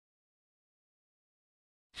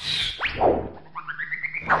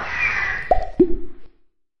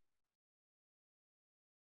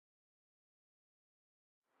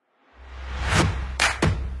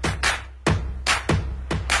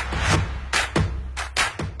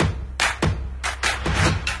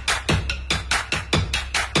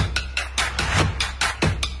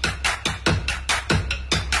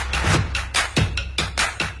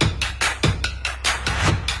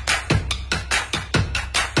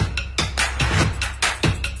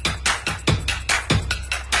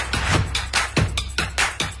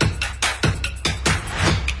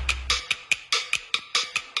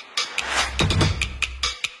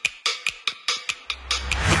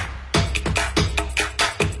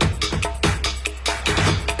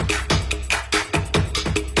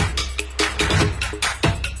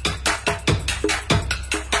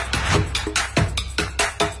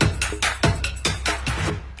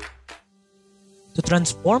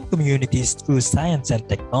transform communities through science and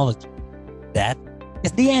technology. That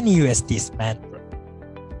is the NUST's mantra.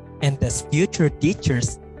 And as future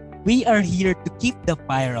teachers, we are here to keep the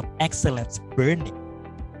fire of excellence burning.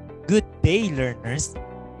 Good day, learners.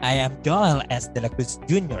 I am Joel S. De La Cruz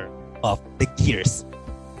Jr. of The Gears.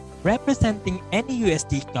 Representing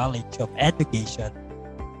NUST College of Education,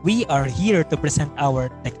 we are here to present our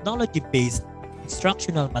technology-based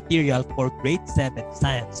instructional material for Grade 7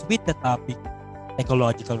 Science with the topic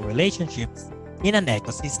Ecological Relationships in an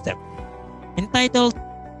Ecosystem, entitled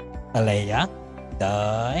Alleah,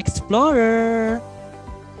 the Explorer.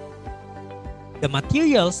 The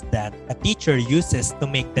materials that a teacher uses to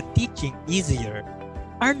make the teaching easier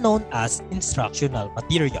are known as instructional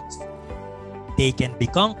materials. They can be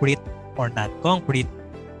concrete or non-concrete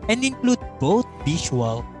and include both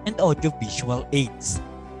visual and audiovisual aids.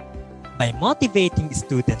 By motivating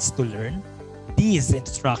students to learn, these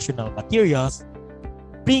instructional materials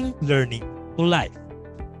bring learning to life.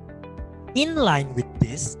 In line with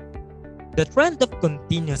this, the trend of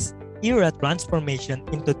continuous era transformation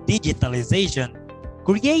into digitalization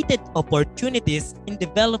created opportunities in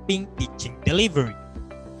developing teaching delivery.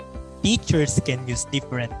 Teachers can use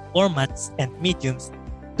different formats and mediums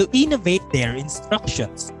to innovate their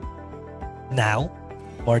instructions. Now,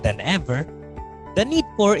 more than ever, the need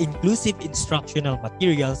for inclusive instructional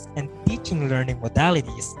materials and teaching learning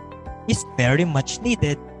modalities is very much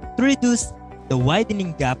needed to reduce the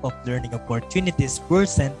widening gap of learning opportunities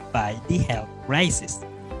worsened by the health crisis.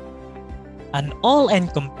 An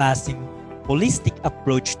all-encompassing, holistic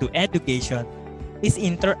approach to education is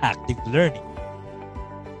interactive learning.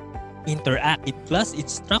 Interactive class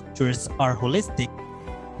structures are holistic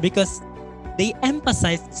because they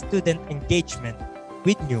emphasize student engagement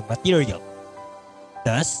with new material.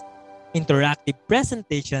 Thus, interactive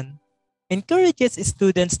presentation encourages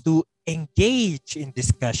students to engage in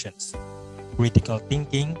discussions, critical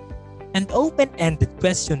thinking, and open-ended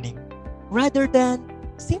questioning rather than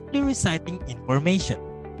simply reciting information.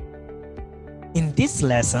 In this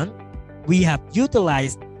lesson, we have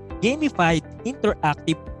utilized gamified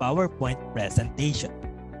interactive PowerPoint presentation.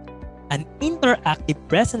 An interactive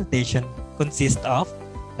presentation consists of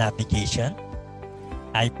navigation,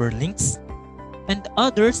 hyperlinks, and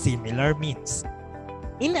other similar means.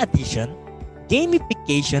 In addition,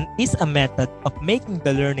 gamification is a method of making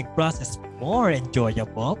the learning process more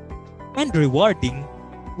enjoyable and rewarding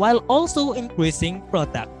while also increasing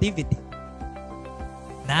productivity.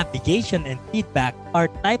 Navigation and feedback are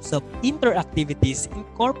types of interactivities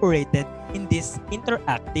incorporated in this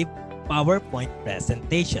interactive PowerPoint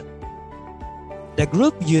presentation. The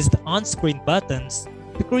group used on-screen buttons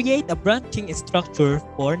to create a branching structure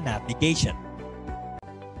for navigation.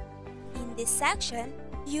 In this section,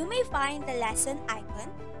 you may find the lesson icon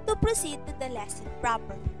to proceed to the lesson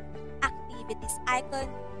properly, activities icon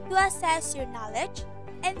to assess your knowledge,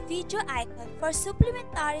 and video icon for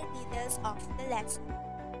supplementary details of the lesson.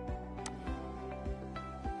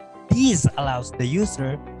 This allows the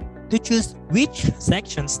user to choose which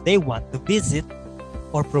sections they want to visit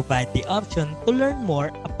or provide the option to learn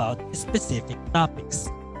more about specific topics.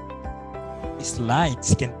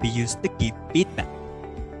 Slides can be used to give feedback.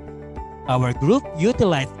 Our group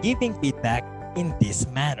utilized giving feedback in this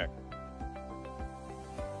manner.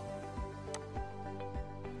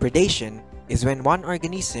 Predation is when one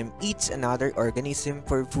organism eats another organism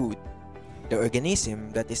for food. The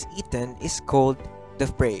organism that is eaten is called the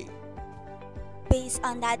prey. Based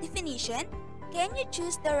on that definition, can you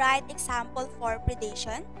choose the right example for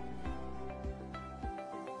predation?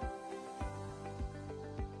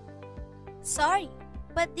 Sorry,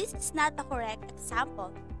 but this is not a correct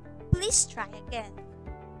example. Please try again.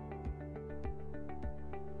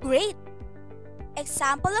 Great!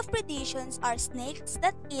 Example of predations are snakes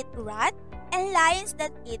that eat rat and lions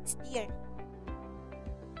that eat deer.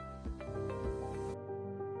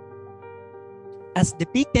 As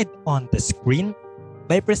depicted on the screen,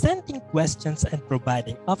 by presenting questions and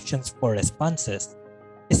providing options for responses,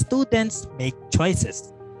 students make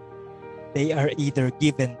choices. They are either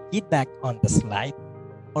given feedback on the slide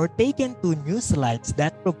or taken to new slides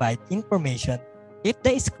that provide information if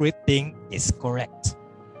the scripting is correct.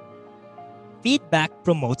 Feedback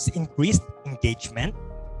promotes increased engagement,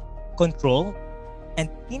 control, and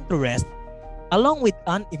interest along with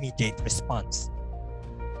an immediate response.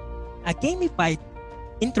 A gamified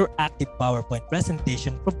interactive PowerPoint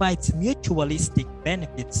presentation provides mutualistic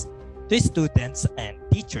benefits to students and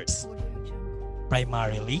teachers.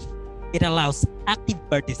 Primarily, it allows active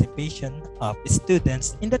participation of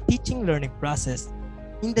students in the teaching learning process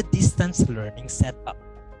in the distance learning setup.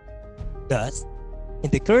 Thus, in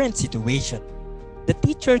the current situation, The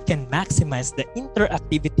teacher can maximize the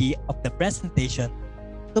interactivity of the presentation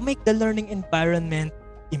to make the learning environment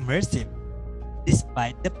immersive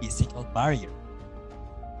despite the physical barrier.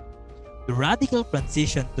 The radical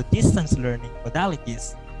transition to distance learning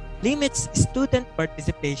modalities limits student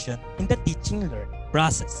participation in the teaching learning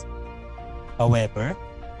process. However,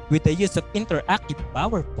 with the use of interactive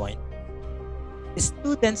PowerPoint,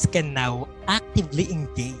 students can now actively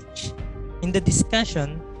engage in the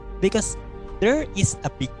discussion because there is a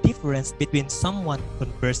big difference between someone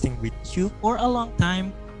conversing with you for a long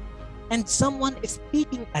time and someone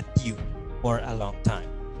speaking at you for a long time.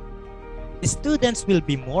 Students will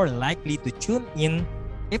be more likely to tune in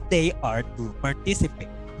if they are to participate.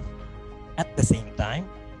 At the same time,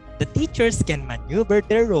 the teachers can maneuver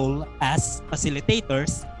their role as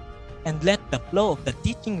facilitators and let the flow of the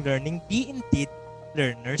teaching learning be indeed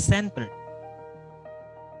learner-centered.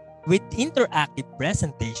 With interactive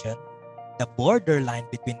presentation, the borderline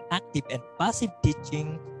between active and passive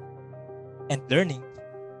teaching and learning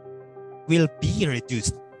will be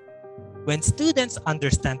reduced. When students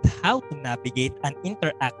understand how to navigate an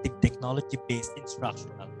interactive technology-based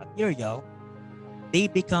instructional material, they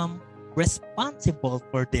become responsible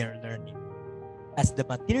for their learning, as the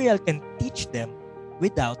material can teach them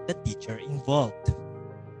without the teacher involved.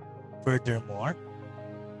 Furthermore,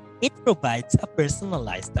 it provides a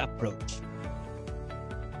personalized approach.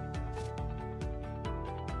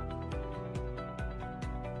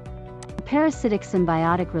 A parasitic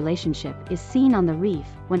symbiotic relationship is seen on the reef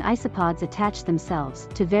when isopods attach themselves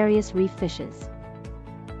to various reef fishes.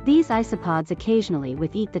 These isopods occasionally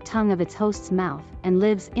eat the tongue of its host's mouth and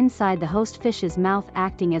lives inside the host fish's mouth,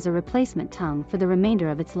 acting as a replacement tongue for the remainder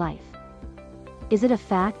of its life. Is it a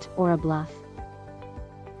fact or a bluff?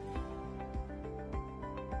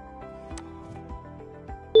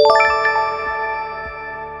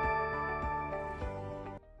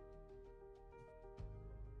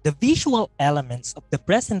 The visual elements of the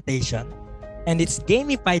presentation and its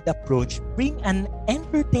gamified approach bring an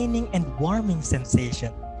entertaining and warming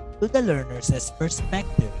sensation to the learner's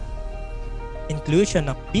perspective. Inclusion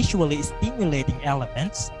of visually stimulating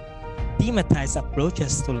elements, thematized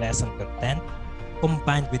approaches to lesson content,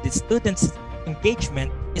 combined with the students'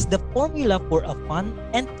 engagement is the formula for a fun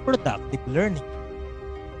and productive learning.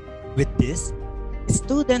 With this,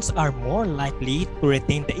 students are more likely to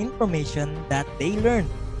retain the information that they learn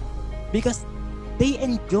because they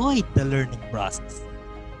enjoyed the learning process.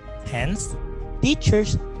 Hence,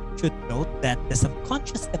 teachers should note that the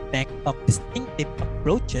subconscious effect of distinctive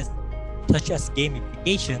approaches such as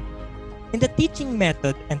gamification in the teaching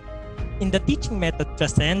method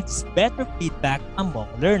transcends better feedback among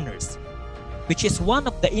learners, which is one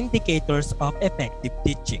of the indicators of effective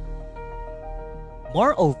teaching.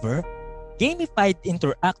 Moreover, gamified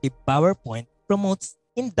interactive PowerPoint promotes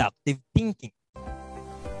inductive thinking.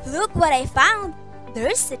 Look what I found!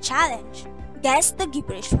 There's a challenge. Guess the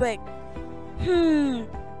gibberish word.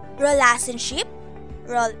 Roll as in sheep?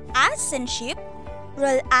 Roll as in sheep?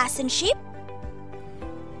 Roll as in sheep?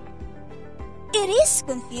 It is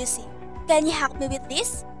confusing. Can you help me with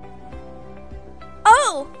this?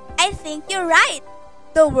 Oh, I think you're right.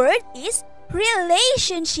 The word is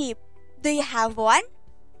relationship. Do you have one?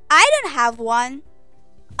 I don't have one.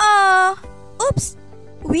 Oops.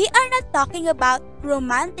 We are not talking about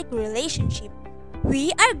romantic relationship.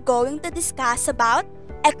 We are going to discuss about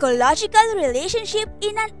ecological relationship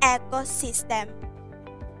in an ecosystem.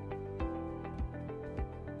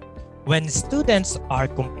 When students are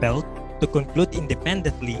compelled to conclude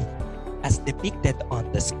independently, as depicted on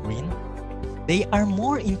the screen, they are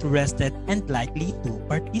more interested and likely to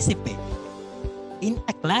participate. In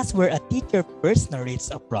a class where a teacher first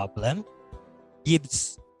narrates a problem,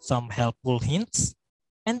 gives some helpful hints,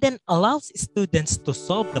 and then allows students to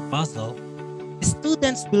solve the puzzle,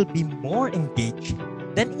 students will be more engaged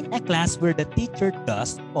than in a class where the teacher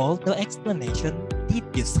does all the explanation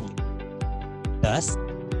tediously. Thus,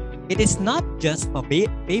 it is not just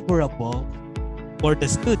favorable for the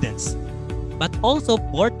students, but also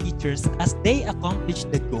for teachers as they accomplish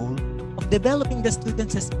the goal of developing the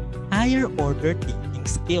students' higher order thinking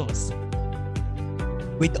skills.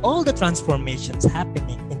 With all the transformations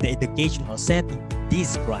happening in the educational setting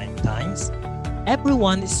these trying times,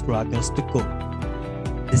 everyone struggles to cope.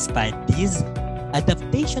 Despite this,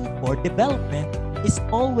 adaptation for development is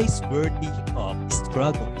always worthy of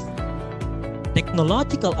struggles.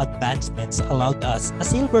 Technological advancements allowed us a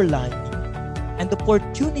silver lining and the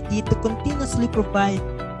opportunity to continuously provide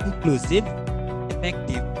inclusive,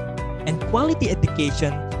 effective, and quality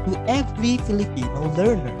education to every Filipino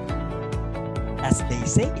learner. As they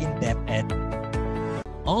say in DepEd,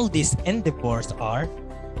 All these endeavors are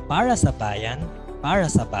para sa bayan, para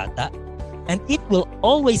sa bata, and it will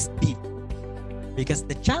always be, because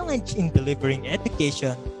the challenge in delivering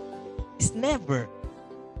education is never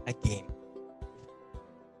a game.